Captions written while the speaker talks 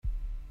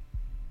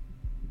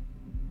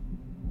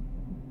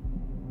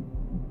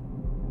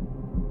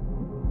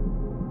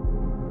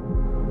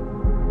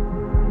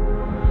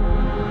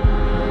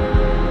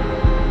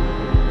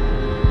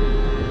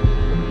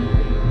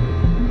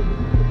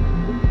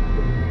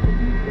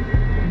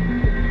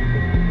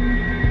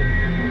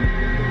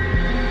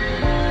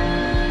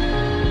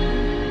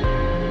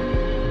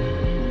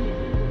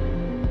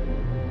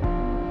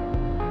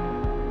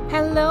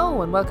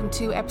Hello and welcome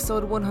to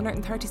episode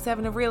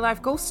 137 of Real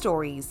Life Ghost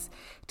Stories.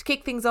 To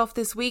kick things off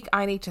this week,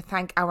 I need to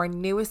thank our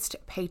newest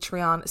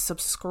Patreon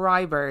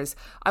subscribers.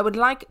 I would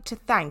like to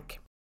thank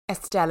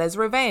Estella's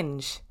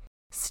Revenge,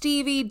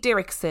 Stevie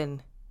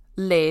Dirksen,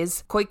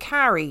 Liz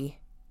Koikari,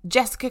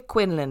 Jessica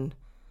Quinlan,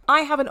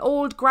 I Have an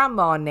Old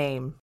Grandma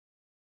Name,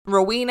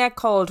 Rowena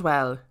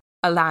Caldwell,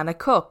 Alana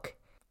Cook,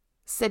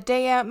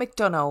 Sadea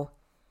McDonough,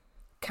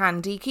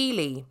 Candy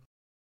Keeley,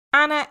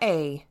 Anna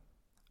A.,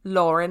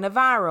 Laura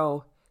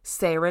Navarro,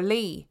 Sarah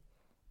Lee,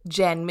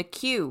 Jen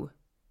McHugh,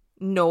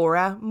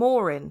 Nora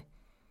Morin,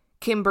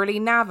 Kimberly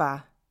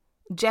Nava,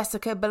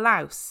 Jessica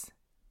Belaus,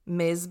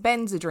 Ms.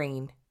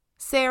 Benzedrine,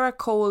 Sarah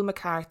Cole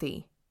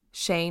McCarthy,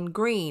 Shane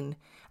Green,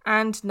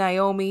 and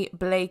Naomi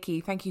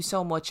Blakey. Thank you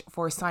so much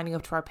for signing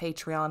up to our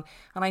Patreon.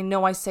 And I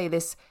know I say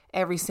this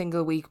every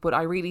single week, but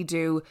I really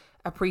do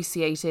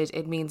appreciate it.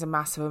 It means a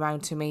massive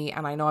amount to me.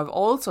 And I know I've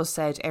also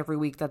said every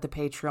week that the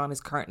Patreon is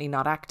currently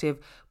not active,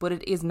 but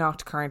it is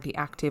not currently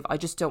active. I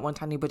just don't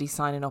want anybody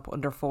signing up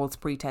under false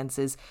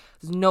pretenses.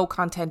 There's no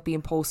content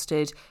being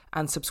posted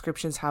and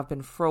subscriptions have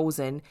been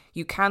frozen.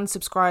 You can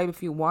subscribe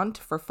if you want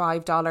for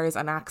 $5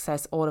 and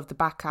access all of the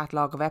back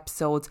catalogue of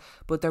episodes,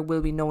 but there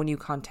will be no new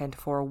content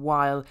for a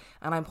while.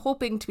 And I'm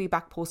hoping to be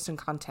back posting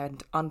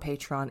content on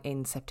Patreon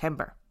in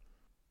September.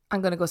 I'm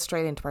going to go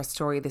straight into our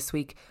story this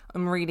week.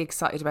 I'm really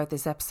excited about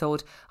this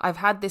episode. I've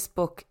had this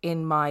book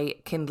in my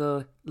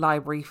Kindle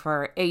library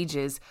for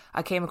ages.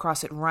 I came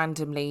across it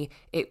randomly.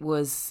 It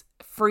was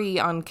free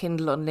on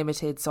Kindle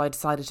Unlimited, so I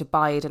decided to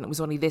buy it, and it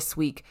was only this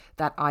week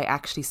that I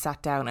actually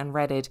sat down and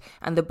read it.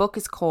 And the book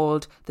is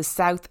called The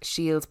South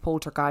Shields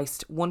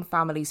Poltergeist, One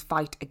Family's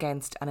Fight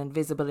Against an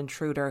Invisible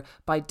Intruder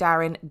by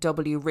Darren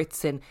W.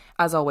 Ritson.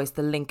 As always,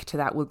 the link to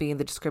that will be in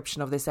the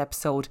description of this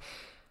episode.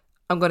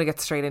 I'm going to get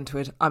straight into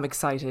it. I'm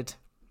excited.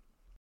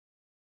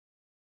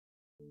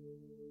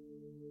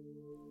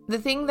 The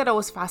thing that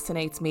always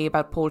fascinates me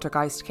about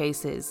poltergeist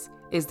cases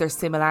is their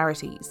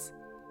similarities.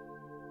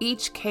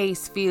 Each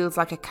case feels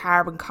like a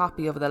carbon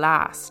copy of the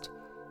last,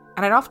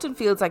 and it often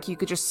feels like you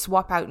could just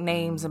swap out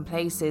names and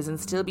places and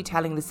still be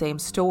telling the same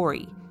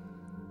story.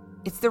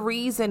 It's the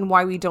reason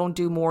why we don't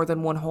do more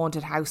than one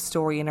haunted house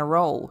story in a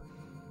row.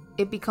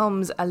 It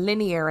becomes a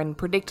linear and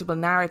predictable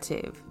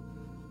narrative.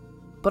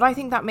 But I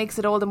think that makes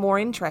it all the more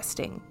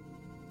interesting.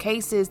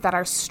 Cases that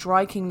are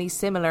strikingly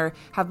similar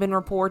have been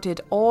reported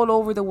all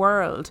over the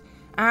world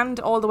and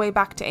all the way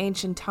back to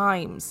ancient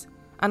times.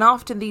 And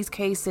often these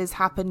cases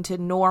happen to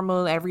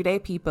normal, everyday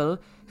people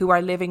who are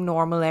living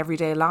normal,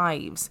 everyday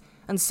lives.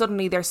 And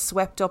suddenly they're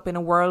swept up in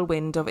a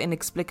whirlwind of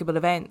inexplicable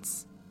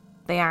events.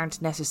 They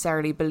aren't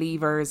necessarily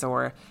believers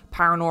or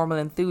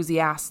paranormal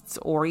enthusiasts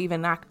or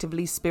even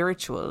actively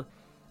spiritual.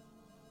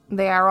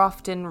 They are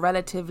often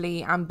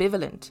relatively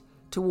ambivalent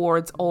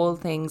towards all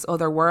things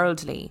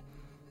otherworldly,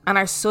 and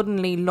are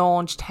suddenly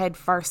launched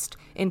headfirst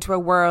into a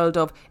world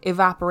of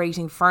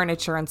evaporating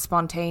furniture and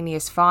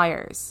spontaneous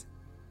fires.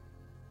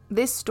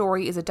 This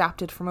story is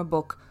adapted from a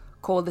book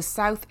called The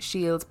South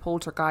Shields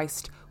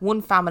Poltergeist,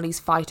 One Family's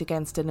Fight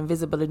Against an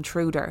Invisible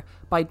Intruder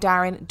by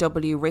Darren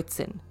W.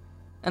 Ritson.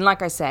 And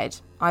like I said,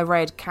 I've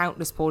read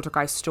countless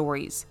poltergeist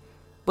stories,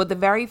 but the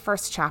very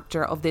first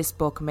chapter of this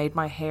book made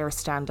my hair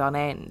stand on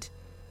end,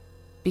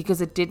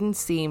 because it didn't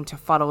seem to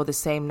follow the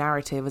same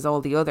narrative as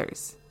all the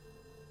others.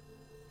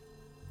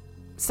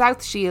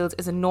 South Shields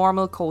is a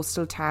normal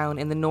coastal town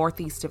in the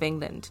northeast of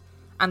England,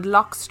 and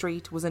Lock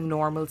Street was a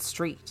normal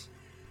street.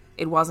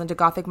 It wasn't a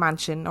Gothic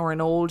mansion or an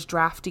old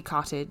drafty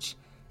cottage.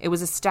 It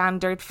was a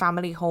standard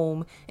family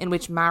home in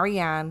which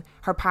Marianne,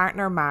 her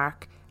partner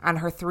Mark, and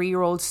her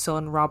 3-year-old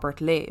son Robert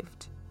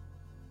lived.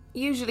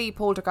 Usually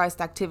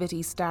poltergeist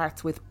activity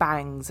starts with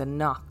bangs and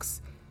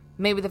knocks.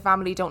 Maybe the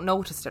family don't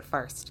notice at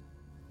first.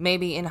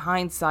 Maybe in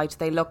hindsight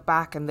they look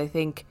back and they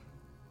think,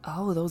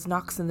 oh, those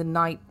knocks in the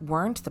night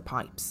weren't the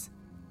pipes.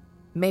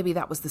 Maybe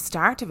that was the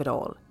start of it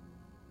all.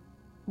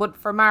 But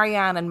for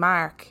Marianne and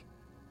Mark,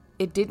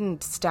 it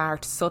didn't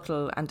start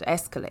subtle and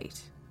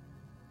escalate.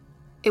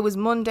 It was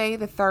Monday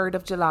the 3rd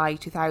of July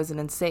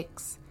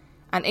 2006,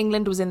 and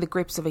England was in the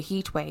grips of a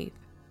heatwave.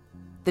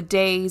 The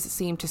days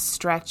seemed to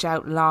stretch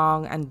out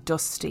long and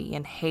dusty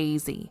and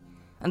hazy,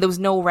 and there was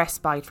no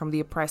respite from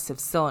the oppressive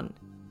sun.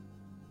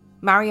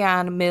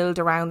 Marianne milled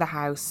around the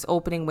house,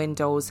 opening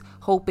windows,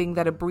 hoping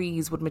that a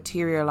breeze would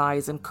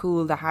materialise and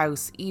cool the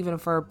house even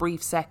for a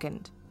brief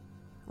second.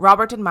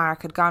 Robert and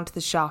Mark had gone to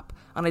the shop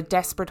on a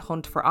desperate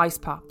hunt for ice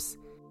pops,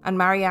 and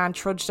Marianne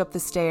trudged up the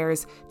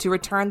stairs to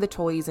return the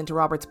toys into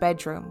Robert's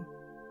bedroom.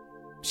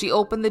 She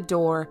opened the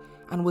door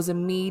and was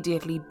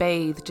immediately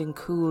bathed in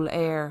cool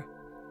air.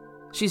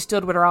 She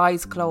stood with her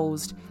eyes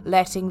closed,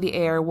 letting the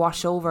air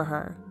wash over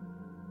her.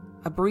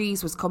 A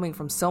breeze was coming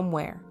from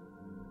somewhere.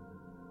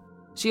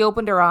 She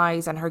opened her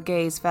eyes and her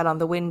gaze fell on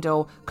the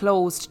window,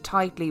 closed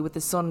tightly with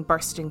the sun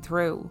bursting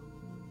through.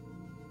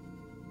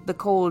 The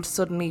cold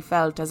suddenly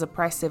felt as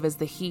oppressive as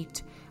the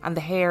heat, and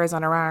the hairs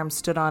on her arms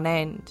stood on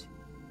end.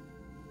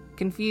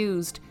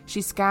 Confused,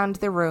 she scanned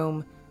the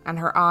room, and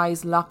her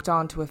eyes locked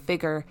onto a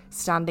figure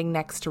standing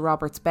next to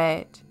Robert's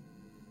bed.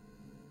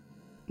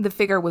 The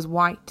figure was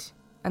white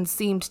and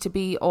seemed to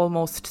be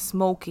almost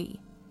smoky.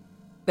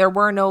 There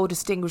were no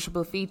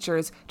distinguishable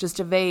features,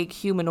 just a vague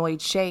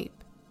humanoid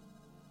shape.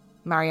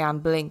 Marianne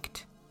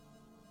blinked.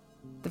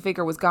 The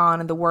figure was gone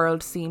and the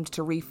world seemed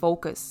to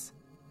refocus.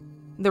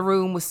 The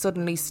room was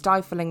suddenly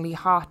stiflingly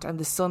hot and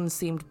the sun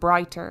seemed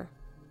brighter.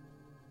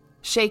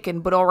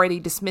 Shaken but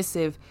already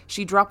dismissive,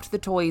 she dropped the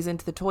toys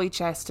into the toy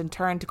chest and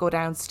turned to go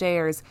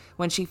downstairs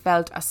when she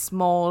felt a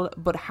small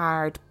but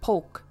hard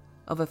poke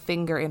of a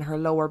finger in her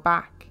lower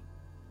back.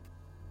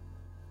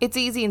 It's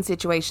easy in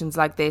situations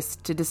like this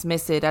to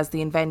dismiss it as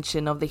the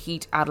invention of the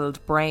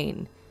heat-addled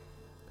brain.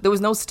 There was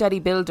no steady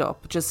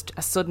build-up, just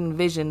a sudden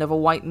vision of a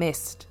white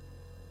mist.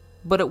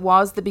 But it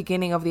was the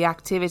beginning of the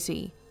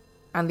activity,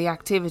 and the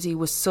activity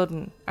was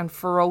sudden and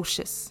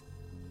ferocious.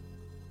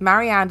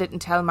 Marianne didn't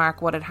tell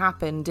Mark what had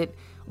happened. It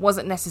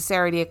wasn't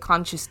necessarily a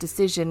conscious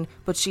decision,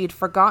 but she had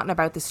forgotten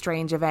about the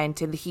strange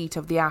event in the heat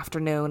of the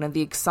afternoon and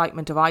the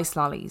excitement of ice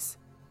lollies.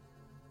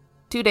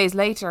 2 days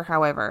later,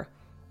 however,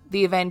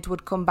 the event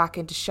would come back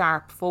into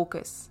sharp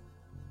focus.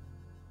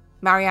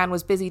 Marianne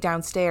was busy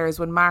downstairs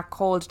when Mark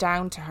called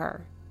down to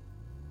her.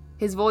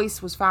 His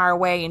voice was far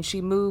away and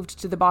she moved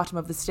to the bottom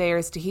of the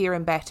stairs to hear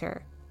him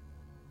better.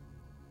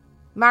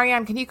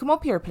 "Marianne, can you come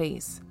up here,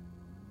 please?"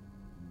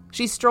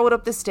 She strode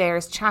up the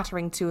stairs,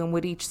 chattering to him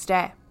with each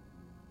step.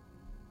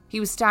 He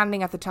was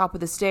standing at the top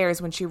of the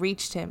stairs when she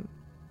reached him.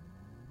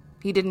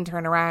 He didn't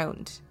turn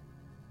around.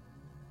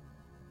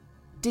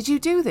 "Did you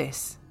do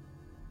this?"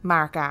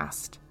 Mark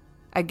asked,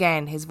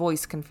 again his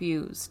voice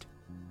confused.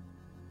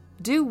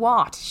 "Do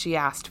what?" she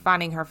asked,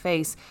 fanning her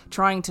face,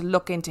 trying to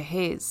look into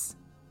his.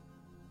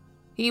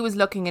 He was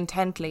looking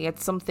intently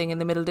at something in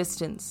the middle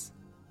distance.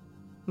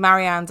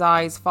 Marianne's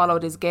eyes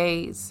followed his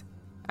gaze,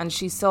 and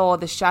she saw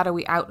the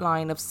shadowy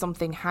outline of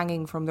something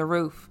hanging from the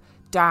roof,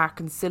 dark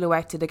and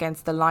silhouetted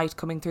against the light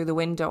coming through the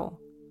window.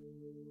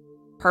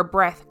 Her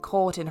breath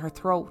caught in her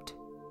throat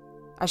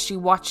as she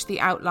watched the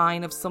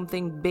outline of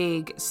something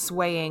big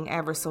swaying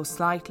ever so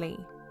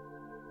slightly.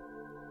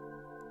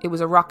 It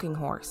was a rocking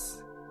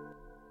horse.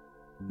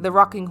 The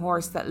rocking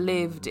horse that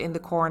lived in the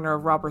corner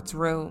of Robert's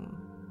room.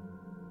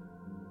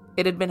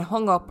 It had been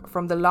hung up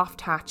from the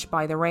loft hatch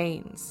by the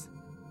reins.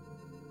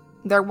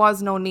 There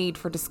was no need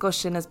for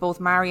discussion, as both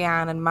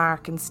Marianne and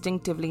Mark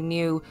instinctively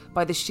knew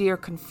by the sheer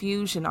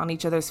confusion on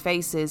each other's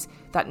faces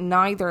that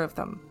neither of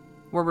them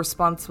were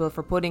responsible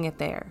for putting it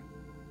there.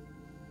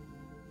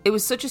 It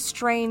was such a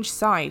strange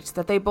sight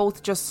that they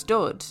both just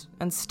stood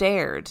and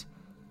stared,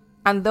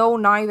 and though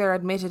neither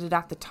admitted it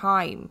at the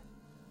time,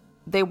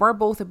 they were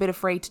both a bit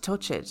afraid to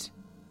touch it.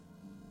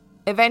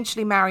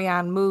 Eventually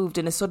Marianne moved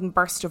in a sudden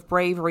burst of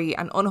bravery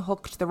and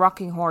unhooked the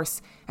rocking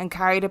horse and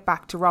carried it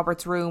back to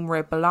Robert's room where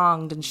it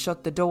belonged and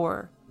shut the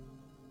door.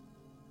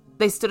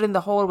 They stood in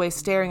the hallway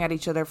staring at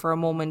each other for a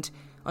moment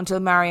until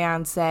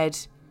Marianne said,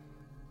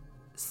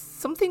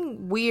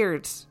 "Something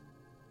weird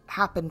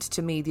happened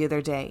to me the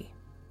other day."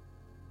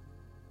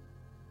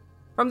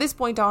 From this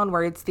point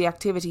onwards, the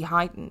activity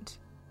heightened.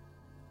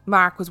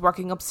 Mark was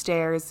working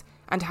upstairs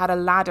and had a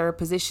ladder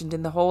positioned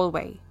in the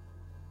hallway.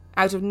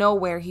 Out of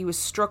nowhere, he was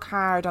struck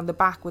hard on the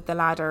back with the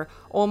ladder,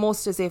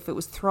 almost as if it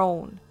was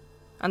thrown,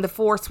 and the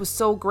force was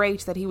so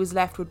great that he was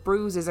left with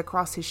bruises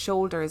across his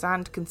shoulders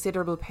and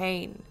considerable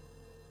pain.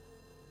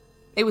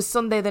 It was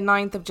Sunday the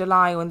 9th of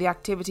July when the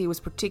activity was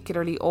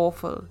particularly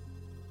awful.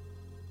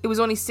 It was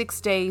only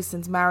 6 days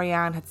since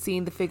Marianne had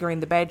seen the figure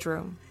in the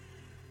bedroom.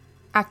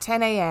 At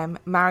 10 a.m,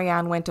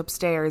 Marianne went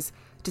upstairs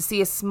to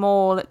see a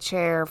small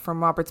chair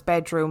from Robert's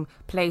bedroom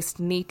placed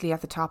neatly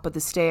at the top of the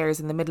stairs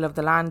in the middle of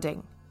the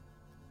landing.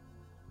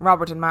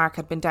 Robert and Mark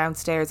had been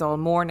downstairs all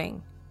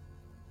morning.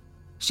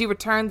 She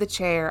returned the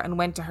chair and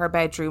went to her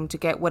bedroom to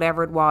get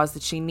whatever it was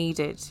that she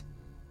needed,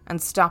 and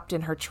stopped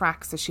in her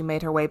tracks as she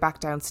made her way back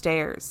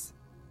downstairs.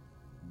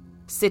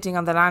 Sitting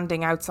on the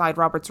landing outside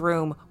Robert's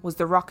room was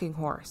the rocking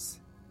horse.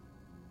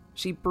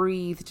 She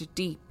breathed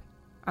deep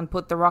and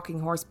put the rocking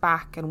horse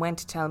back and went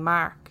to tell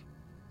Mark.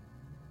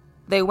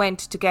 They went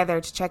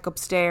together to check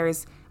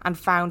upstairs and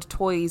found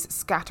toys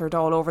scattered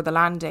all over the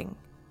landing.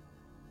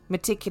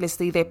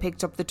 Meticulously, they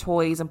picked up the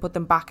toys and put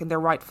them back in their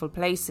rightful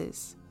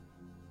places.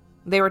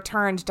 They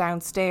returned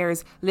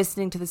downstairs,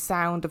 listening to the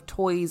sound of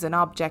toys and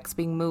objects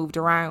being moved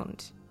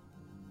around.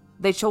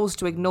 They chose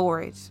to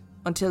ignore it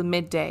until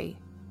midday,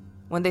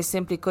 when they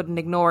simply couldn't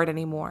ignore it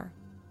anymore.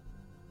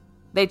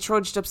 They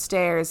trudged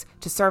upstairs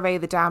to survey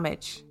the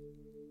damage,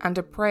 and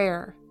a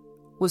prayer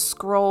was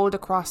scrawled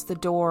across the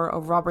door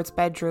of Robert's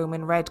bedroom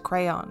in red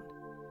crayon.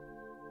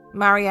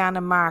 Marianne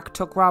and Mark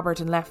took Robert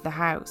and left the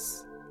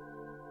house.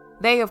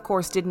 They, of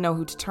course, didn't know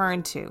who to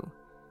turn to.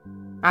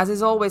 As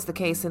is always the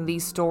case in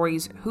these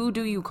stories, who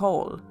do you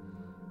call?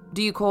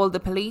 Do you call the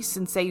police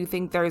and say you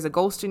think there is a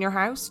ghost in your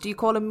house? Do you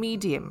call a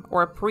medium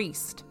or a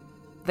priest?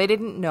 They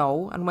didn't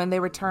know, and when they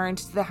returned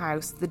to the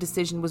house, the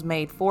decision was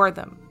made for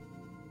them.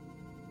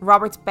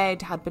 Robert's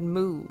bed had been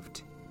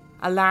moved.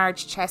 A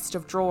large chest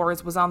of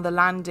drawers was on the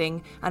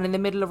landing, and in the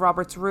middle of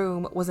Robert's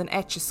room was an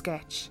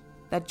etch-a-sketch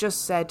that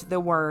just said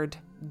the word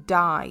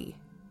 "die."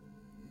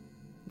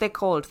 They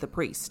called the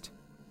priest.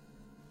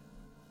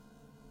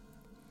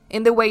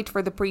 In the wait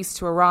for the priest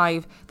to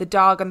arrive, the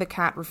dog and the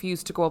cat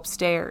refused to go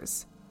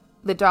upstairs.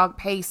 The dog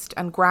paced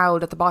and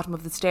growled at the bottom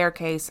of the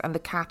staircase, and the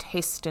cat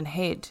hissed and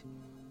hid.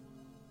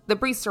 The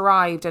priest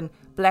arrived and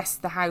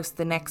blessed the house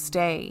the next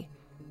day,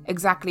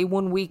 exactly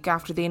 1 week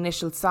after the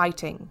initial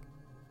sighting,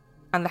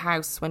 and the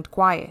house went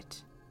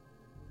quiet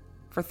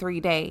for 3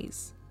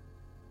 days.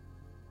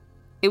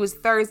 It was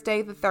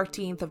Thursday the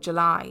 13th of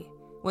July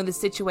when the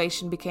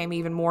situation became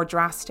even more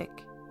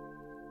drastic.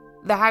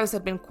 The house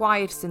had been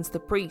quiet since the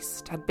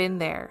priest had been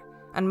there,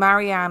 and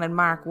Marianne and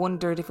Mark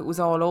wondered if it was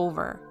all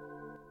over.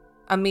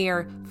 A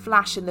mere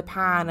flash in the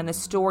pan and a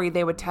story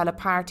they would tell at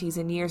parties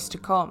in years to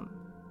come.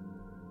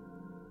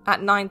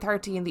 At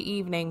 9:30 in the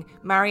evening,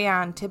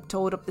 Marianne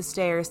tiptoed up the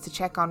stairs to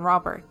check on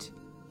Robert,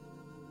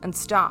 and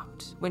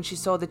stopped when she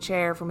saw the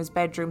chair from his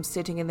bedroom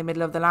sitting in the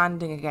middle of the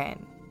landing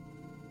again,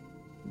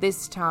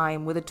 this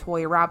time with a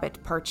toy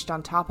rabbit perched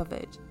on top of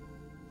it.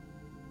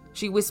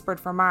 She whispered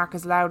for Mark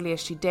as loudly as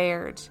she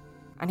dared,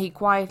 and he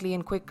quietly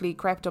and quickly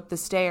crept up the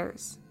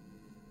stairs.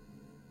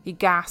 He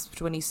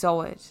gasped when he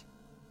saw it,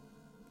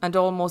 and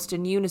almost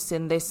in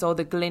unison they saw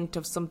the glint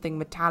of something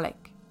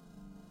metallic.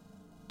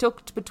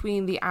 Tucked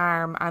between the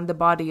arm and the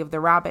body of the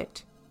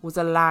rabbit was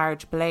a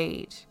large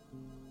blade.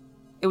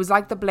 It was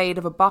like the blade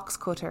of a box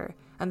cutter,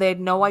 and they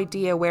had no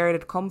idea where it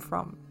had come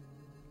from.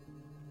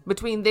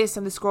 Between this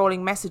and the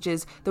scrolling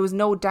messages, there was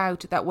no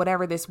doubt that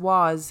whatever this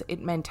was, it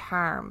meant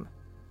harm.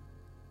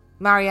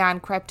 Marianne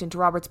crept into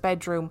Robert's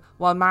bedroom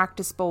while Mark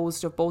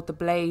disposed of both the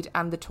blade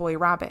and the toy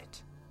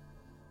rabbit.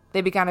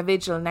 They began a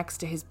vigil next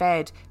to his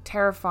bed,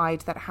 terrified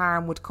that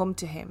harm would come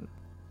to him.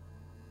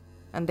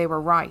 And they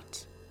were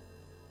right.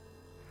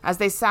 As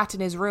they sat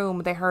in his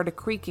room, they heard a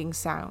creaking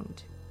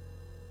sound.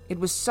 It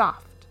was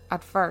soft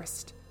at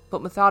first,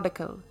 but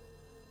methodical.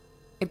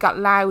 It got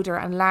louder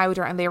and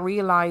louder, and they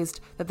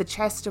realised that the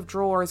chest of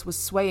drawers was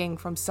swaying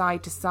from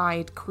side to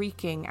side,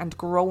 creaking and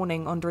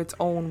groaning under its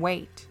own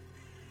weight.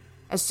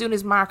 As soon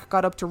as Mark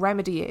got up to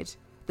remedy it,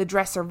 the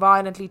dresser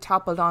violently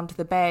toppled onto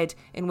the bed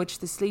in which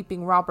the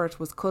sleeping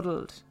Robert was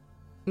cuddled.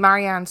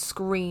 Marianne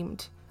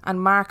screamed,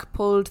 and Mark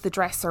pulled the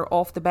dresser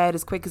off the bed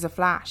as quick as a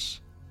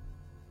flash.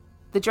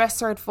 The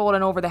dresser had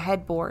fallen over the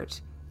headboard,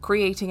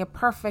 creating a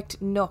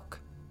perfect nook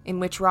in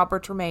which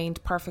Robert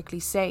remained perfectly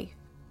safe,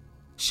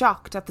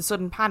 shocked at the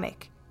sudden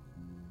panic,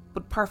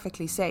 but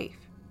perfectly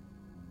safe.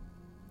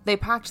 They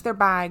packed their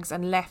bags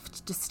and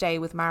left to stay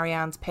with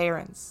Marianne's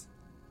parents.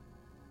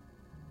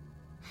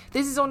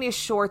 This is only a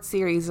short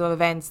series of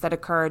events that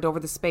occurred over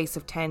the space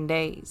of 10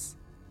 days.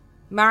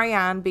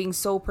 Marianne, being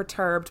so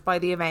perturbed by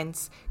the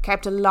events,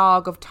 kept a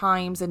log of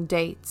times and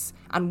dates,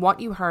 and what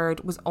you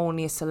heard was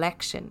only a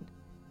selection.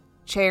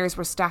 Chairs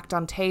were stacked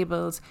on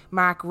tables.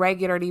 Mark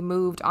regularly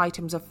moved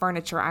items of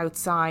furniture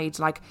outside,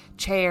 like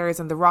chairs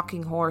and the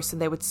rocking horse,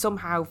 and they would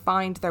somehow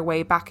find their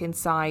way back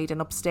inside and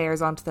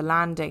upstairs onto the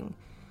landing.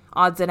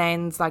 Odds and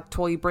ends like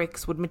toy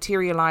bricks would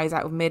materialise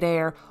out of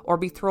midair or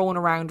be thrown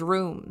around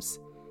rooms.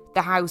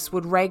 The house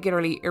would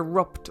regularly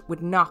erupt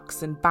with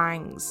knocks and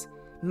bangs.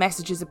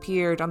 Messages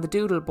appeared on the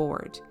doodle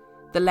board.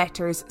 The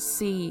letters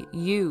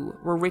C-U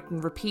were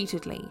written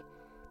repeatedly.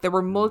 There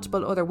were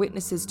multiple other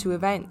witnesses to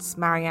events.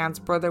 Marianne's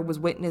brother was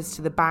witness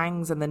to the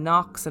bangs and the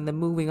knocks and the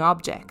moving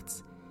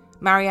objects.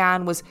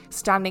 Marianne was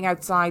standing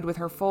outside with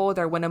her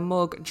father when a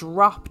mug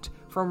dropped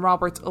from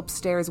Robert's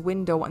upstairs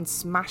window and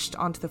smashed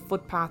onto the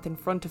footpath in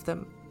front of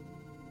them.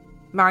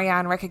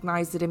 Marianne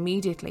recognised it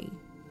immediately.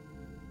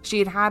 She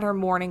had had her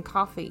morning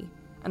coffee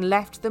and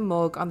left the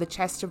mug on the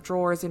chest of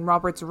drawers in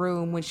Robert's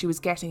room when she was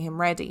getting him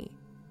ready.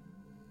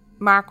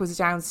 Mark was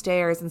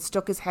downstairs and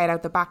stuck his head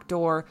out the back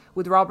door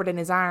with Robert in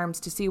his arms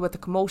to see what the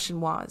commotion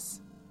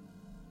was.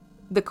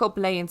 The cup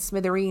lay in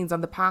smithereens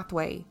on the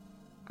pathway,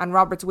 and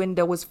Robert's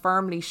window was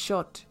firmly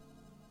shut.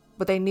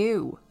 But they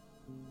knew.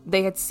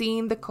 They had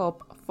seen the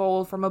cup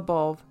fall from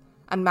above,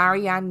 and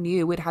Marianne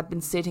knew it had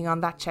been sitting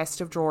on that chest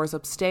of drawers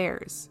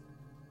upstairs.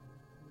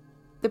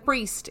 The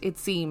priest, it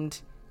seemed,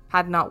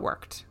 had not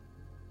worked.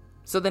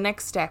 So the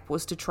next step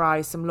was to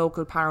try some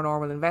local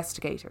paranormal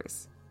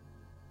investigators.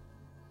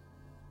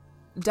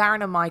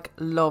 Darren and Mike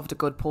loved a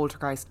good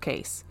poltergeist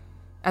case,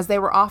 as they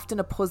were often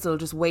a puzzle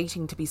just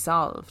waiting to be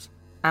solved,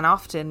 and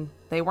often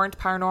they weren't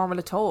paranormal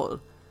at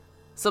all.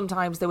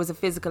 Sometimes there was a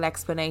physical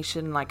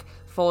explanation like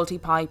faulty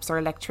pipes or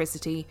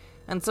electricity,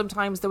 and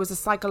sometimes there was a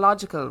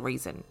psychological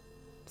reason.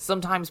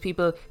 Sometimes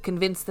people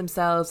convinced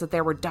themselves that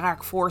there were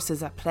dark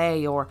forces at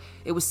play, or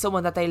it was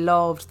someone that they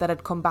loved that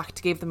had come back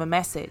to give them a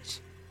message.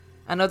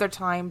 And other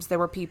times there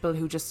were people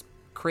who just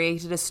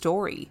created a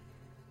story.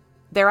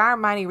 There are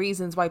many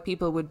reasons why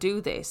people would do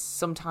this.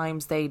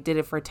 Sometimes they did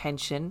it for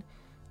attention,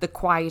 the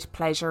quiet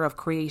pleasure of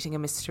creating a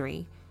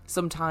mystery.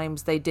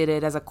 Sometimes they did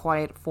it as a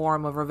quiet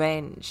form of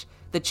revenge,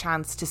 the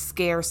chance to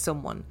scare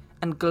someone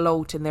and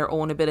gloat in their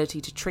own ability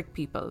to trick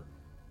people.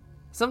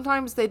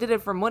 Sometimes they did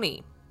it for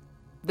money,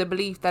 the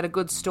belief that a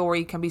good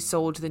story can be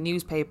sold to the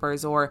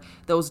newspapers or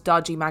those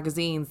dodgy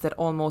magazines that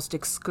almost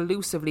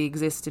exclusively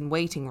exist in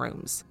waiting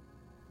rooms.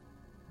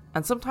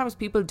 And sometimes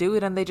people do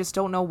it and they just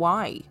don't know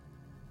why.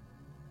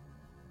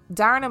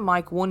 Darren and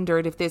Mike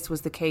wondered if this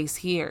was the case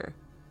here.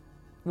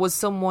 Was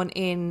someone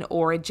in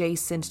or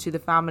adjacent to the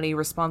family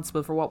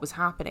responsible for what was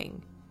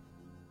happening?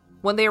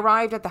 When they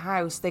arrived at the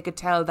house, they could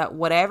tell that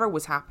whatever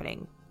was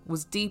happening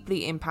was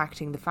deeply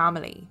impacting the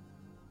family.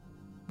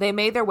 They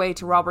made their way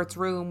to Robert's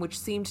room, which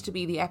seemed to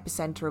be the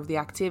epicenter of the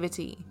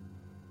activity.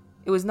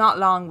 It was not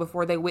long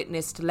before they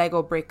witnessed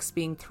Lego bricks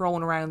being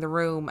thrown around the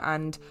room,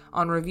 and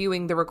on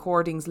reviewing the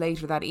recordings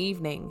later that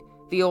evening,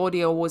 the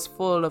audio was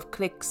full of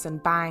clicks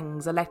and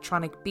bangs,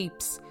 electronic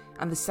beeps,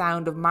 and the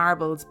sound of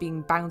marbles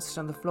being bounced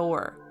on the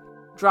floor,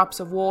 drops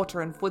of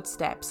water and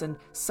footsteps, and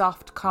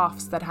soft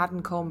coughs that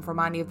hadn't come from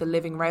any of the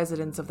living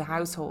residents of the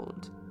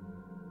household.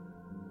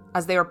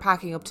 As they were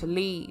packing up to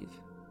leave,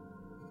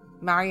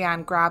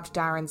 Marianne grabbed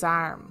Darren's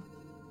arm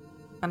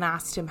and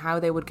asked him how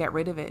they would get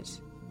rid of it,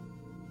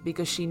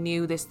 because she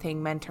knew this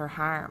thing meant her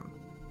harm.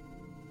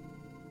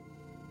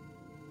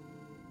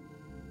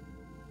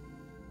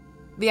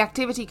 The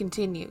activity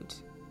continued.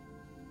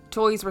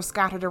 Toys were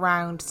scattered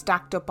around,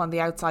 stacked up on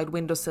the outside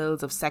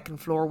windowsills of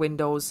second-floor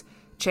windows.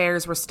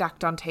 Chairs were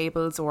stacked on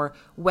tables or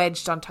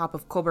wedged on top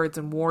of cupboards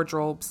and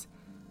wardrobes.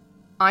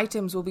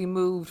 Items would be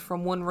moved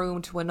from one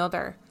room to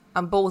another,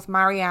 and both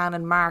Marianne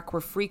and Mark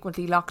were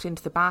frequently locked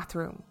into the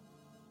bathroom.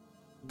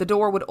 The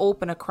door would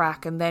open a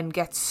crack and then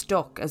get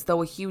stuck as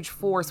though a huge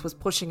force was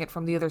pushing it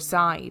from the other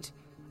side,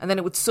 and then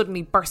it would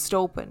suddenly burst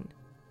open.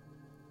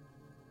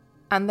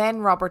 And then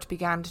Robert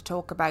began to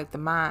talk about the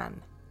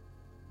man.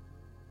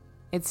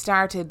 It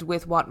started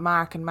with what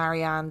Mark and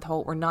Marianne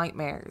thought were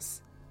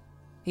nightmares.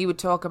 He would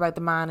talk about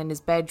the man in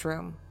his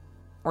bedroom,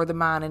 or the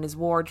man in his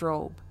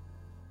wardrobe.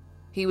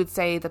 He would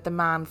say that the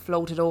man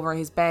floated over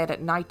his bed at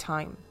night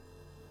time.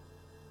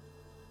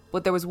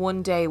 But there was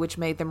one day which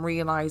made them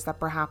realise that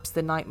perhaps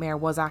the nightmare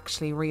was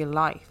actually real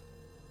life.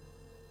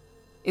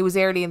 It was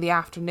early in the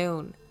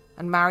afternoon,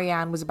 and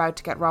Marianne was about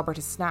to get Robert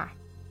a snack.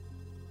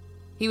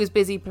 He was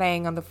busy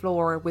playing on the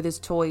floor with his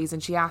toys,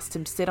 and she asked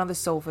him to sit on the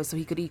sofa so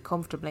he could eat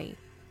comfortably.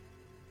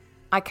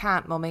 "I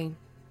can't, Mummy."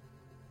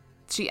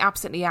 She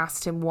absently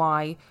asked him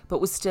why,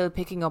 but was still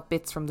picking up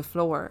bits from the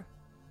floor.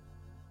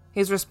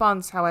 His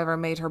response, however,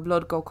 made her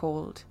blood go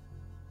cold.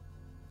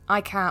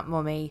 "I can't,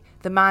 Mummy.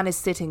 The man is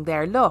sitting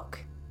there.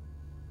 Look."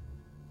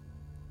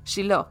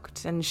 She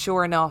looked, and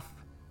sure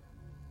enough,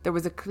 there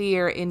was a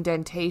clear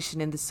indentation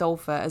in the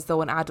sofa as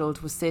though an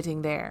adult was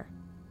sitting there.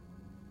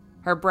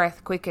 Her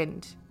breath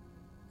quickened,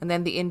 and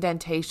then the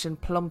indentation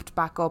plumped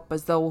back up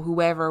as though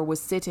whoever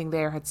was sitting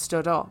there had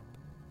stood up.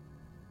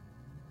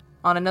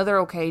 On another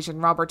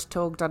occasion, Robert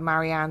tugged on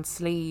Marianne's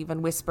sleeve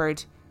and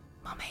whispered,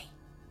 "Mummy,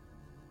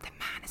 the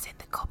man is in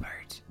the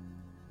cupboard."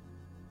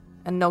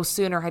 And no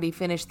sooner had he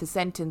finished the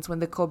sentence when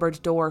the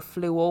cupboard door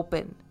flew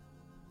open.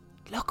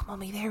 "Look,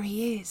 Mummy, there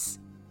he is.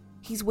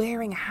 He's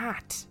wearing a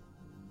hat."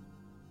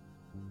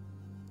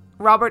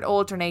 Robert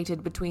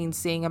alternated between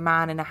seeing a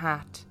man in a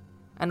hat,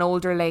 an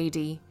older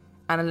lady,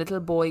 and a little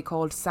boy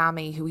called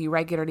Sammy who he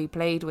regularly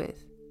played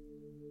with.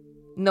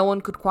 No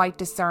one could quite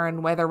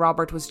discern whether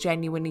Robert was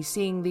genuinely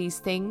seeing these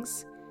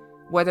things,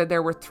 whether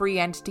there were 3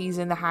 entities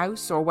in the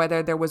house, or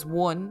whether there was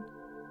one,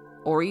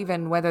 or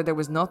even whether there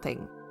was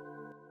nothing.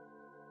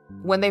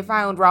 When they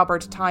found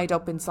Robert tied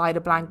up inside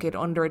a blanket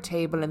under a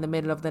table in the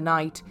middle of the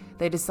night,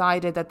 they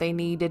decided that they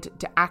needed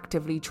to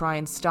actively try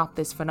and stop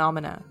this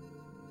phenomena.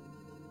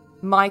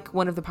 Mike,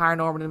 one of the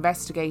paranormal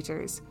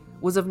investigators,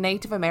 was of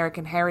Native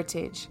American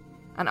heritage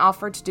and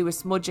offered to do a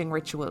smudging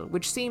ritual,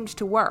 which seemed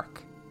to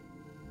work.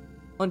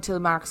 Until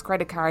Mark's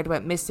credit card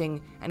went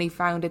missing and he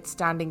found it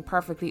standing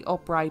perfectly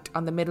upright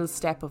on the middle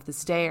step of the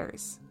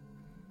stairs.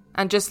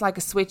 And just like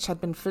a switch had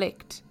been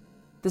flicked,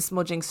 the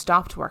smudging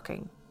stopped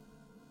working.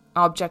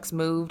 Objects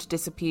moved,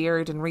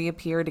 disappeared, and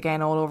reappeared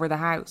again all over the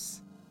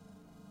house.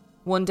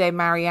 One day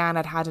Marianne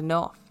had had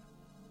enough.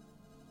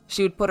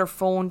 She would put her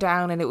phone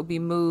down and it would be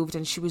moved,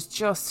 and she was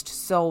just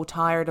so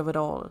tired of it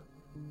all.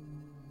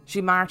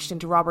 She marched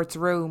into Robert's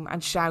room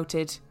and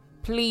shouted,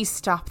 "Please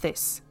stop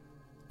this.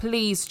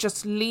 Please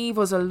just leave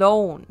us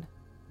alone."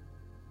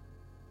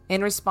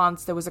 In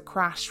response, there was a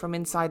crash from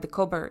inside the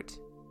cupboard.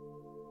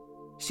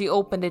 She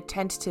opened it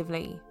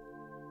tentatively,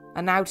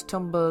 and out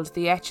tumbled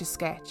the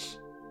Etch-a-Sketch,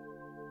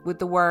 with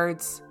the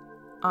words,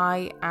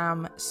 "I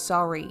am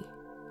sorry,"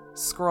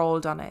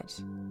 scrawled on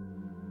it.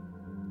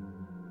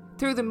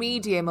 Through the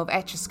medium of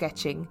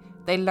etch-a-sketching,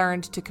 they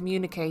learned to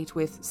communicate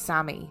with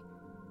Sammy,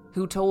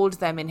 who told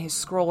them in his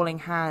scrawling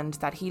hand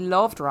that he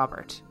loved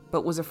Robert,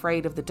 but was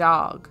afraid of the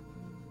dog.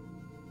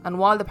 And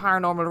while the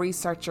paranormal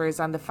researchers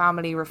and the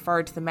family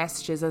referred to the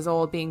messages as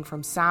all being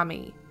from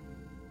Sammy,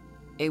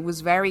 it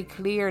was very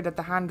clear that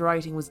the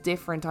handwriting was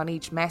different on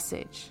each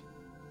message.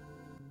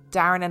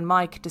 Darren and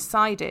Mike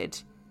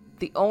decided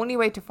the only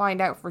way to find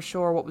out for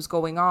sure what was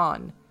going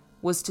on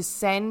was to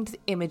send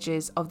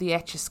images of the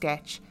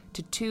Etch-a-Sketch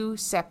to 2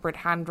 separate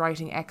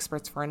handwriting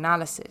experts for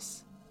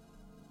analysis.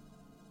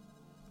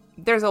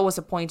 There's always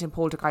a point in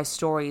poltergeist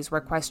stories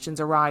where questions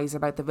arise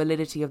about the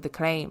validity of the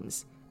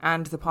claims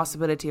and the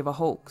possibility of a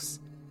hoax.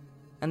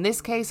 And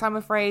this case, I'm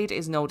afraid,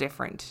 is no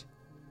different.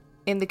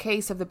 In the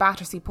case of the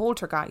Battersea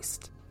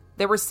poltergeist,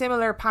 there were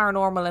similar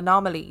paranormal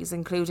anomalies,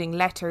 including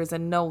letters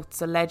and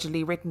notes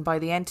allegedly written by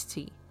the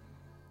entity.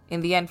 In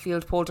the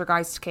Enfield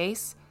poltergeist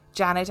case,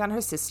 Janet and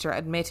her sister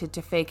admitted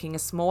to faking a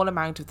small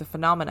amount of the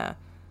phenomena,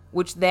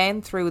 which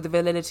then threw the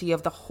validity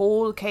of the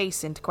whole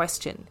case into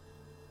question.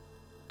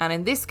 And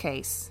in this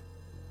case,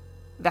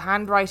 the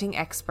handwriting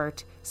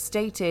expert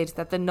stated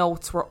that the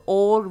notes were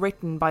all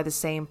written by the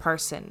same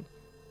person,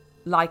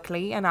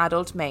 likely an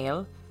adult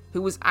male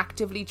who was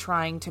actively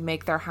trying to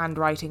make their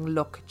handwriting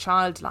look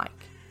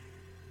childlike.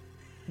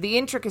 The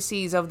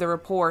intricacies of the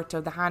report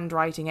of the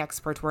handwriting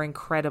expert were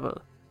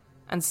incredible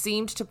and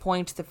seemed to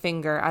point the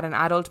finger at an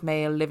adult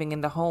male living in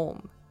the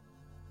home.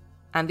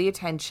 And the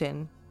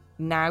attention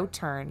now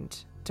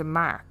turned to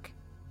Mark.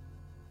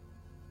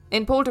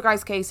 In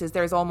poltergeist cases,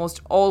 there is almost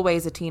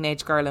always a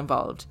teenage girl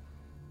involved,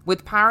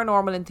 with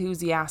paranormal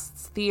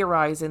enthusiasts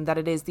theorising that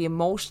it is the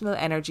emotional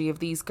energy of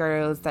these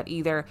girls that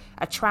either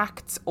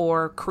attracts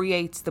or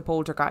creates the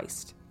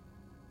poltergeist.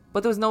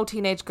 But there was no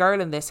teenage girl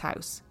in this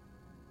house,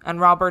 and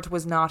Robert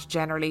was not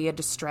generally a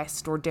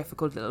distressed or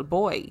difficult little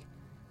boy.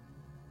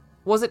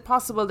 Was it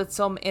possible that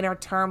some inner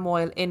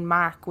turmoil in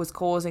Mark was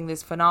causing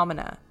this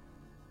phenomena?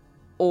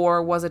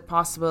 Or was it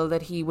possible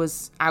that he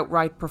was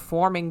outright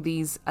performing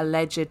these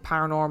alleged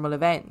paranormal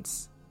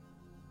events?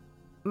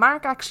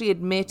 Mark actually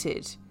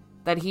admitted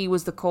that he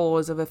was the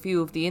cause of a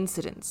few of the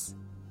incidents.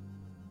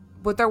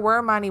 But there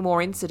were many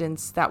more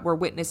incidents that were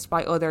witnessed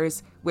by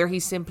others where he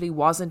simply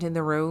wasn't in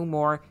the room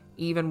or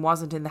even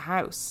wasn't in the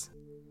house.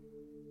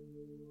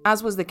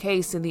 As was the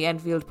case in the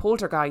Enfield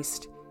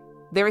poltergeist,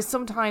 there is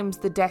sometimes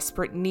the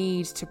desperate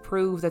need to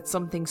prove that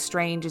something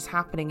strange is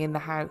happening in the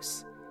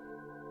house.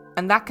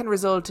 And that can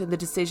result in the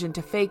decision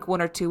to fake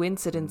one or two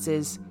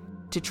incidences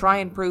to try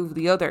and prove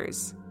the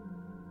others.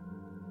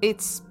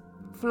 It's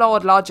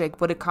flawed logic,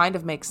 but it kind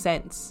of makes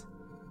sense.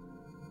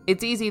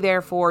 It's easy,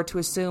 therefore, to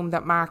assume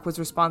that Mark was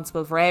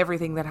responsible for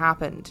everything that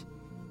happened.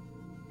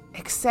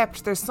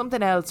 Except there's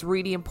something else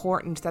really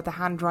important that the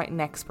handwriting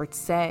expert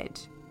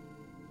said.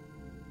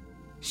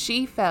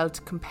 She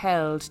felt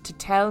compelled to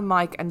tell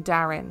Mike and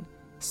Darren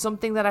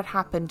something that had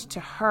happened to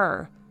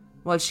her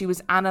while she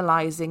was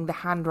analysing the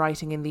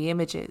handwriting in the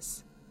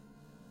images.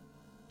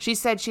 She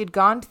said she had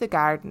gone to the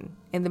garden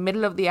in the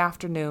middle of the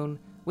afternoon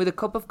with a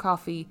cup of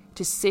coffee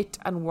to sit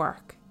and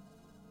work,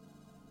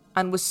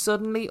 and was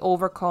suddenly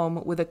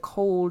overcome with a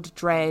cold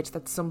dread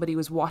that somebody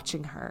was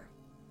watching her.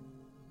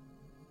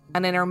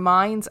 And in her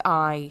mind's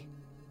eye,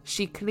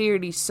 she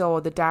clearly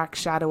saw the dark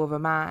shadow of a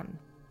man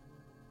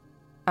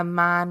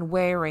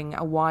wearing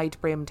a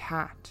wide-brimmed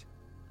hat.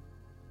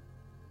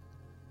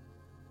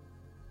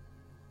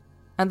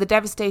 And the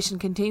devastation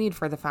continued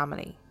for the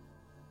family,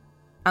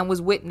 and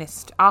was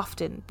witnessed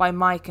often by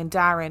Mike and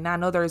Darren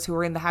and others who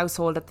were in the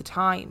household at the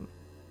time.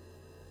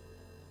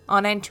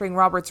 On entering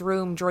Robert's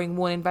room during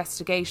one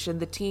investigation,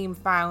 the team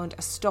found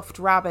a stuffed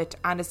rabbit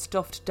and a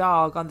stuffed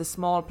dog on the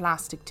small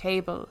plastic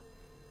table.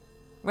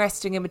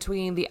 Resting in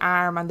between the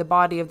arm and the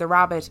body of the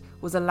rabbit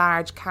was a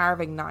large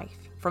carving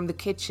knife from the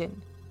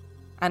kitchen,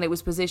 and it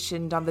was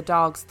positioned on the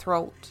dog's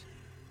throat.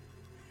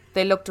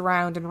 They looked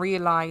around and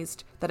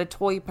realised that a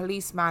toy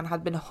policeman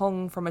had been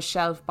hung from a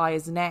shelf by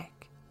his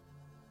neck.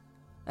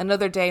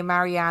 Another day,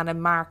 Marianne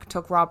and Mark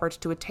took Robert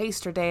to a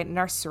taster day at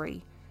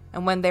nursery,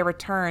 and when they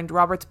returned,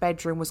 Robert's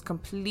bedroom was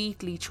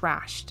completely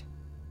trashed.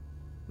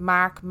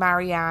 Mark,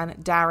 Marianne,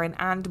 Darren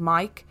and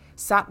Mike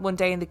sat one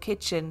day in the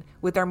kitchen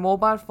with their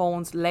mobile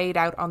phones laid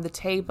out on the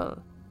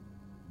table.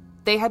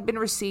 They had been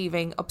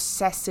receiving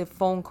obsessive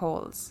phone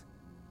calls.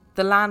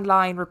 The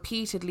landline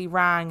repeatedly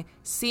rang,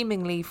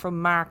 seemingly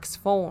from Mark's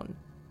phone.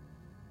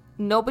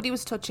 Nobody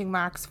was touching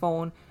Mark's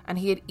phone, and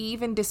he had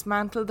even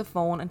dismantled the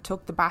phone and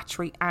took the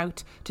battery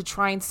out to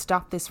try and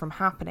stop this from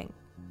happening.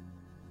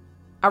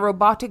 A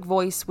robotic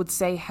voice would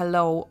say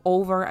hello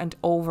over and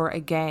over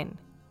again.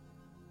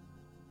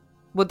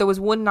 But there was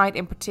one night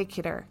in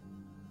particular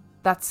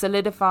that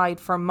solidified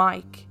for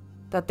Mike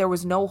that there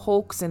was no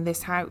hoax in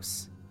this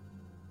house.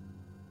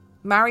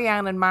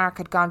 Marianne and Mark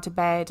had gone to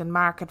bed, and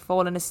Mark had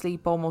fallen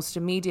asleep almost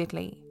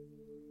immediately.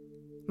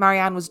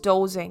 Marianne was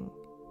dozing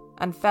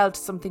and felt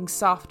something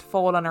soft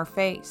fall on her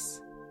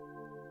face.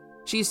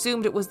 She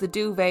assumed it was the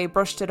duvet,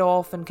 brushed it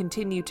off and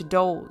continued to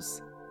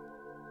doze.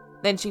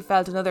 Then she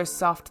felt another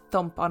soft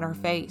thump on her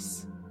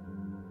face,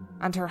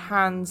 and her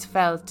hands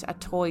felt a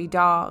toy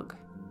dog,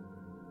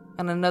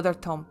 and another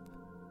thump.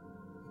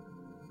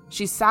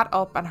 She sat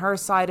up, and her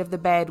side of the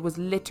bed was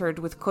littered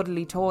with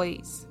cuddly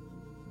toys.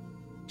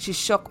 She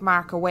shook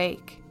Mark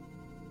awake.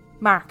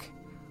 "Mark,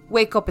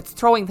 wake up, it's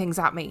throwing things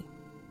at me."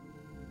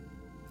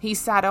 He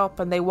sat up,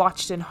 and they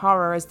watched in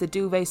horror as the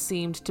duvet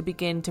seemed to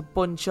begin to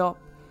bunch up,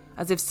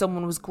 as if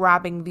someone was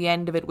grabbing the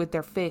end of it with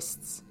their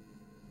fists,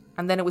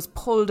 and then it was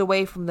pulled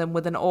away from them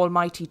with an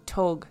almighty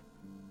tug.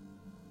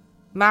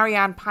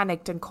 Marianne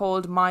panicked and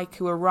called Mike,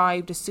 who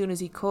arrived as soon as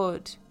he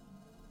could.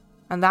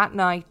 And that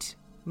night,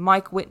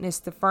 Mike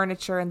witnessed the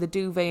furniture and the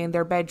duvet in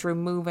their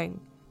bedroom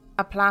moving,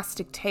 A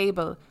plastic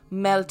table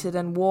melted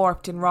and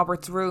warped in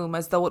Robert's room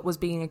as though it was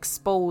being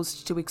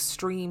exposed to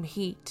extreme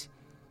heat.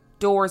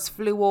 Doors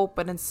flew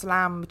open and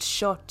slammed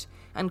shut,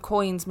 and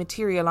coins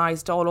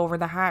materialised all over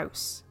the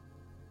house.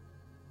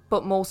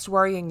 But most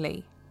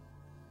worryingly,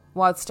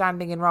 while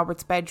standing in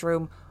Robert's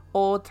bedroom,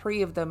 all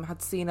three of them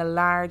had seen a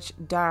large,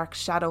 dark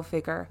shadow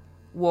figure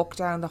walk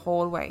down the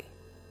hallway.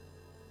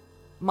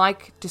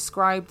 Mike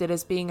described it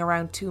as being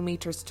around 2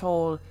 meters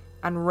tall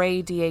and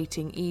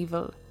radiating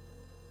evil.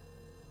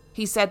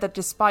 He said that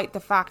despite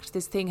the fact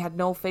this thing had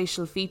no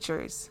facial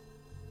features,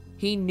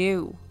 he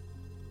knew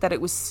that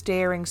it was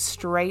staring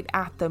straight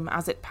at them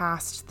as it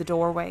passed the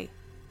doorway.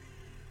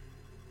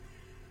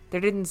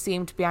 There didn't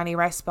seem to be any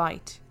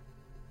respite,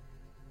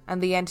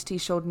 and the entity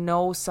showed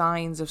no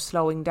signs of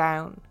slowing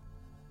down.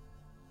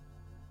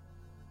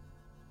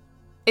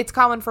 It's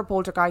common for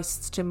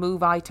poltergeists to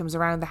move items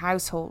around the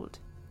household.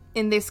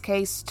 In this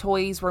case,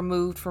 toys were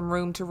moved from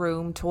room to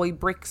room, toy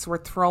bricks were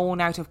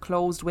thrown out of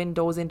closed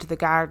windows into the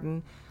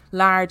garden,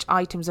 large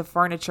items of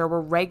furniture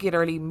were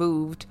regularly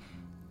moved,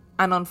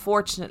 and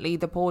unfortunately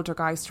the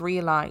poltergeist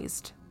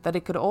realised that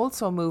it could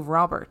also move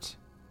Robert.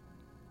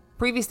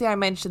 Previously I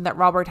mentioned that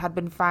Robert had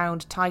been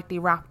found tightly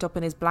wrapped up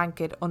in his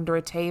blanket under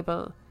a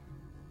table.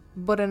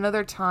 But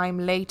another time,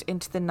 late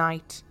into the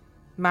night,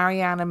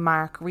 Marianne and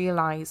Mark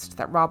realised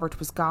that Robert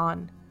was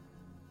gone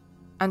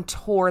and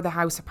tore the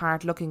house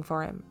apart looking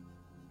for him.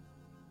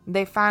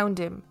 They found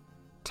him,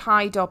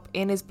 tied up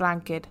in his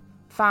blanket,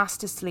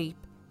 fast asleep,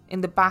 in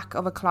the back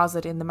of a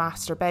closet in the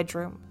master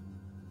bedroom.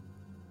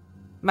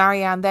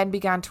 Marianne then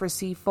began to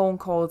receive phone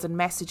calls and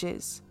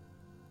messages.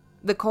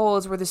 The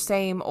calls were the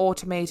same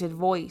automated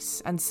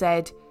voice and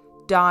said,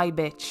 "Die,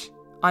 bitch,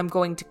 I'm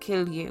going to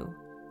kill you,"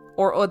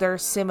 or other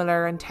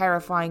similar and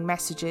terrifying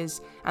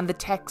messages, and the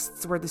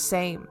texts were the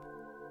same.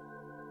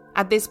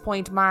 At this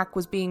point, Mark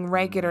was being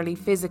regularly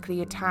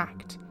physically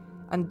attacked,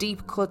 and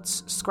deep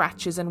cuts,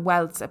 scratches and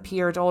welts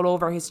appeared all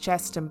over his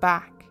chest and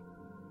back.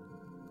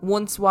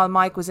 Once, while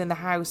Mike was in the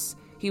house,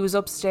 he was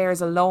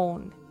upstairs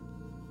alone,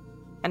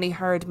 and he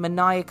heard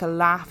maniacal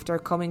laughter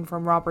coming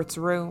from Robert's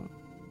room.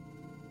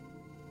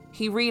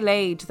 He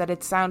relayed that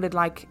it sounded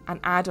like an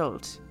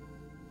adult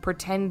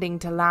pretending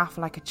to laugh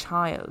like a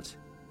child.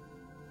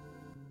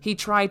 He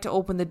tried to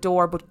open the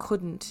door but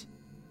couldn't,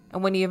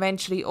 and when he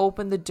eventually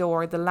opened the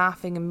door, the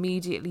laughing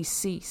immediately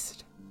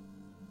ceased.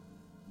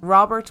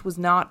 Robert was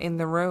not in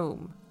the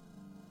room,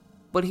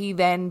 but he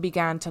then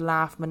began to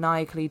laugh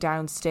maniacally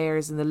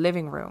downstairs in the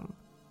living room.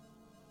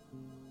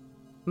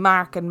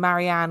 Mark and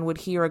Marianne would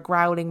hear a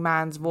growling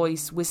man's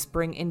voice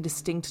whispering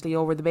indistinctly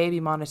over the baby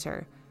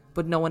monitor,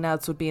 but no one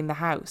else would be in the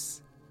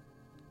house.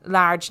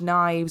 Large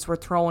knives were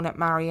thrown at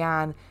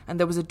Marianne, and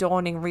there was a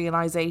dawning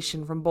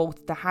realisation from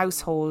both the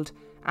household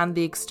and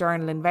the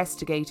external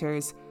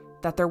investigators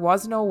that there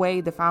was no way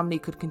the family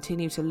could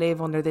continue to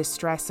live under this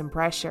stress and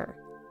pressure.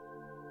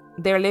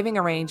 Their living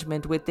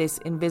arrangement with this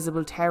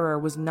invisible terror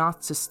was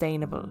not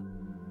sustainable.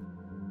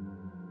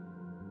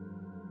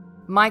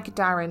 Mike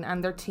Darren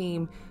and their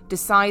team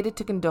decided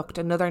to conduct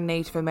another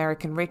Native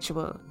American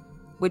ritual,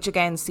 which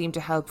again seemed to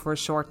help for a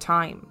short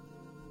time.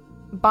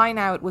 By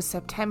now it was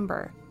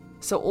September,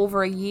 so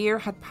over a year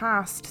had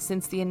passed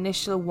since the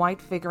initial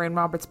white figure in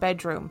Robert's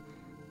bedroom,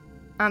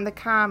 and the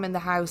calm in the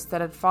house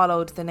that had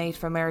followed the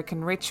Native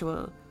American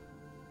ritual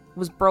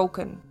was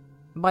broken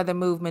by the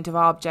movement of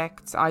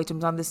objects,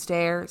 items on the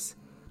stairs,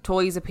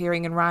 toys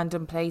appearing in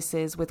random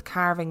places with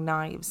carving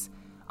knives,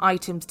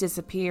 items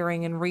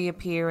disappearing and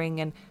reappearing,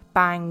 and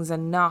bangs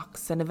and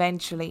knocks, and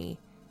eventually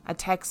a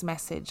text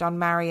message on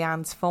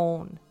Marianne's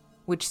phone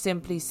which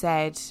simply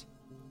said,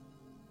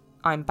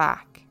 "I'm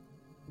back."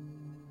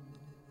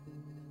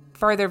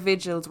 Further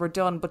vigils were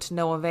done but to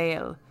no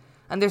avail,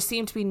 and there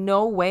seemed to be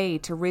no way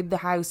to rid the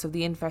house of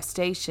the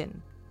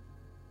infestation.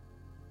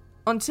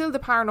 Until the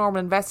paranormal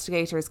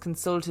investigators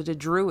consulted a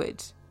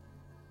druid,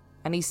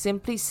 and he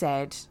simply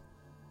said,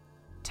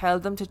 "Tell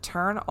them to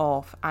turn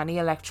off any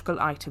electrical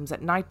items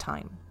at night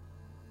time."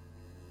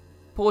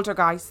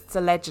 Poltergeists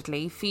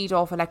allegedly feed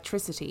off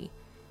electricity,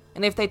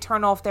 and if they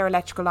turn off their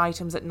electrical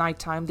items at night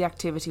time, the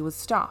activity would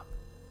stop.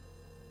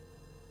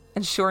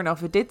 And sure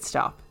enough, it did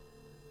stop.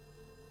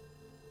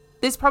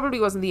 This probably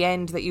wasn't the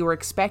end that you were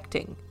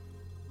expecting,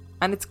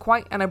 and it's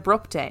quite an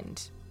abrupt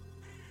end.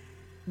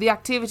 The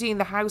activity in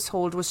the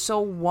household was so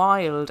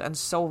wild and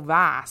so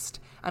vast,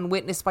 and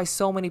witnessed by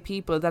so many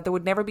people, that there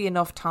would never be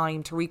enough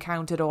time to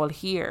recount it all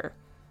here.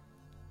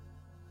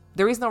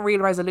 There is no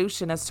real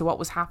resolution as to what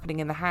was happening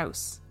in the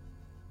house.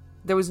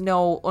 There was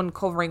no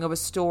uncovering of a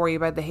story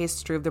about the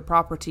history of the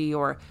property,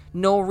 or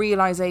no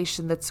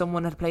realisation that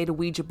someone had played a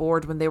Ouija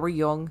board when they were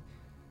young.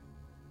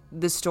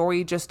 The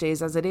story just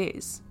is as it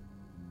is.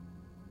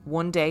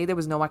 One day there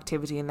was no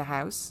activity in the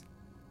house,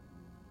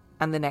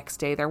 and the next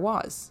day there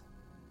was.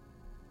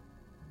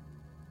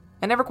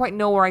 I never quite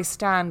know where I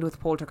stand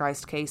with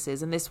poltergeist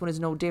cases, and this one is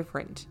no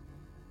different.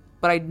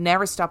 But I'd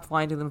never stop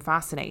finding them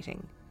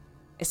fascinating,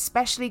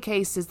 especially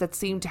cases that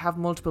seem to have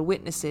multiple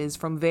witnesses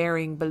from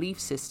varying belief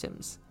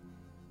systems.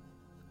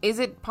 Is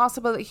it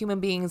possible that human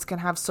beings can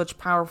have such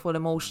powerful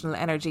emotional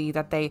energy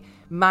that they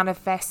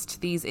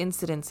manifest these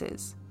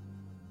incidences?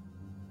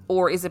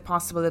 Or is it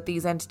possible that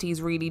these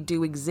entities really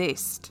do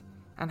exist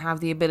and have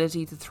the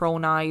ability to throw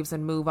knives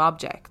and move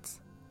objects?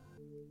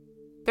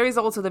 There is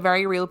also the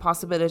very real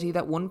possibility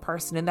that one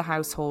person in the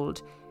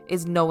household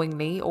is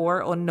knowingly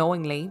or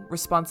unknowingly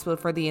responsible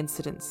for the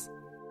incidents,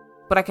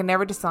 but I can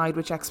never decide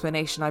which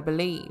explanation I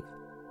believe.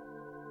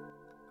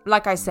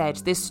 Like I said,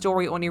 this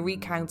story only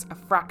recounts a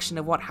fraction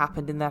of what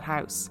happened in that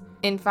house.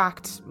 In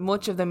fact,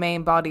 much of the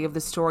main body of the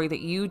story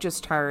that you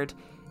just heard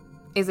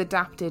is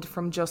adapted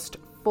from just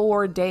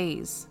 4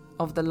 days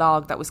of the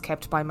log that was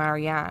kept by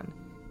Marianne.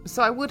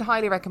 So I would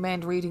highly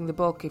recommend reading the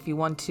book if you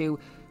want to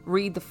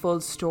read the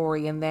full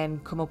story and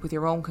then come up with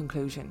your own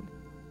conclusion.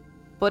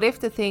 But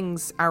if the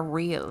things are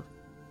real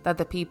that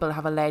the people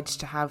have alleged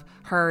to have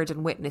heard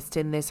and witnessed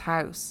in this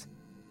house,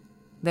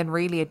 then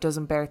really it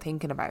doesn't bear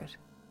thinking about.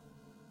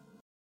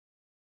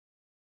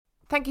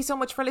 Thank you so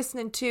much for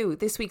listening to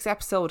this week's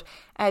episode.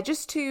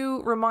 Just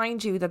to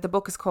remind you that the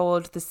book is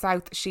called The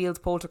South Shields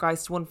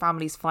Poltergeist, One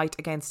Family's Fight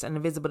Against an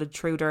Invisible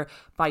Intruder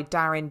by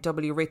Darren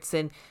W.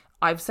 Ritson.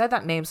 I've said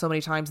that name so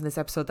many times in this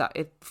episode that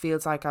it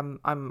feels like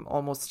I'm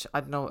almost,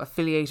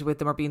 affiliated with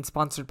them or being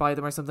sponsored by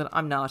them or something.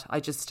 I'm not.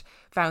 I just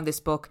found this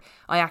book.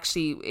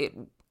 It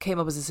came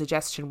up as a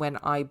suggestion when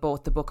I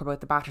bought the book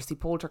about the Battersea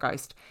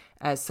Poltergeist.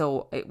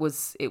 So it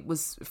was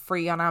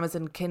free on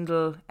Amazon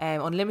Kindle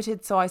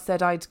Unlimited. So I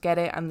said I'd get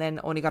it and then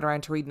only got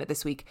around to reading it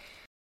this week.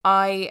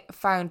 I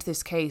found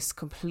this case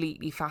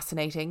completely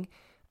fascinating.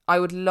 I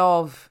would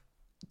love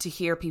to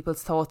hear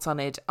people's thoughts on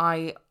it.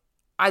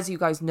 As you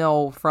guys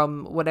know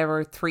from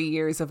whatever 3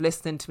 years of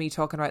listening to me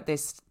talking about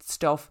this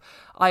stuff,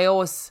 I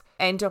always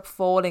end up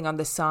falling on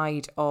the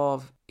side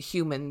of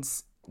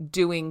humans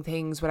doing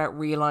things without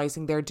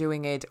realising they're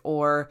doing it,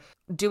 or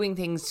doing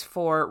things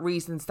for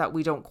reasons that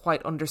we don't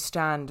quite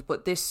understand.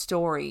 But this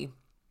story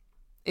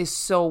is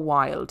so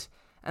wild,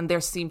 and there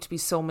seem to be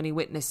so many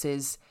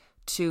witnesses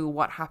to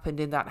what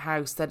happened in that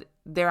house that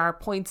there are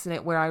points in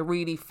it where I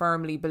really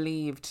firmly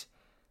believed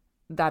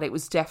that it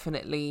was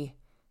definitely,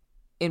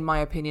 in my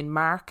opinion,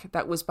 Mark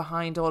that was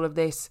behind all of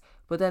this.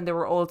 But then there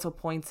were also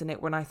points in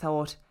it when I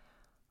thought,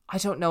 I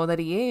don't know that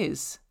he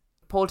is.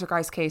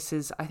 Poltergeist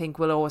cases, I think,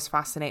 will always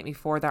fascinate me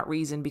for that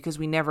reason, because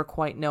we never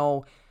quite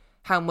know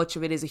how much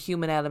of it is a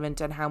human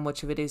element and how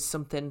much of it is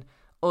something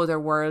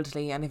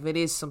otherworldly. And if it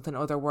is something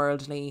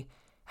otherworldly,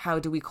 how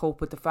do we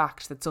cope with the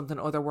fact that something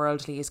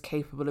otherworldly is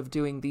capable of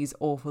doing these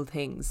awful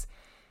things?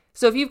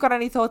 So if you've got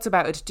any thoughts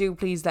about it, do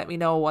please let me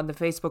know on the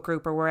Facebook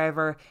group or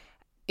wherever.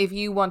 If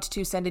you want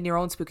to send in your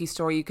own spooky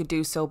story, you could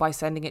do so by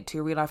sending it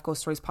to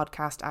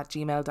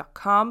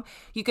reallifeghoststoriespodcast@gmail.com.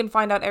 You can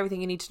find out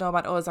everything you need to know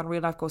about us on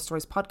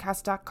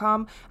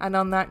reallifeghoststoriespodcast.com. And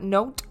on that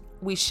note,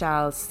 we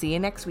shall see you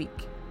next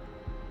week.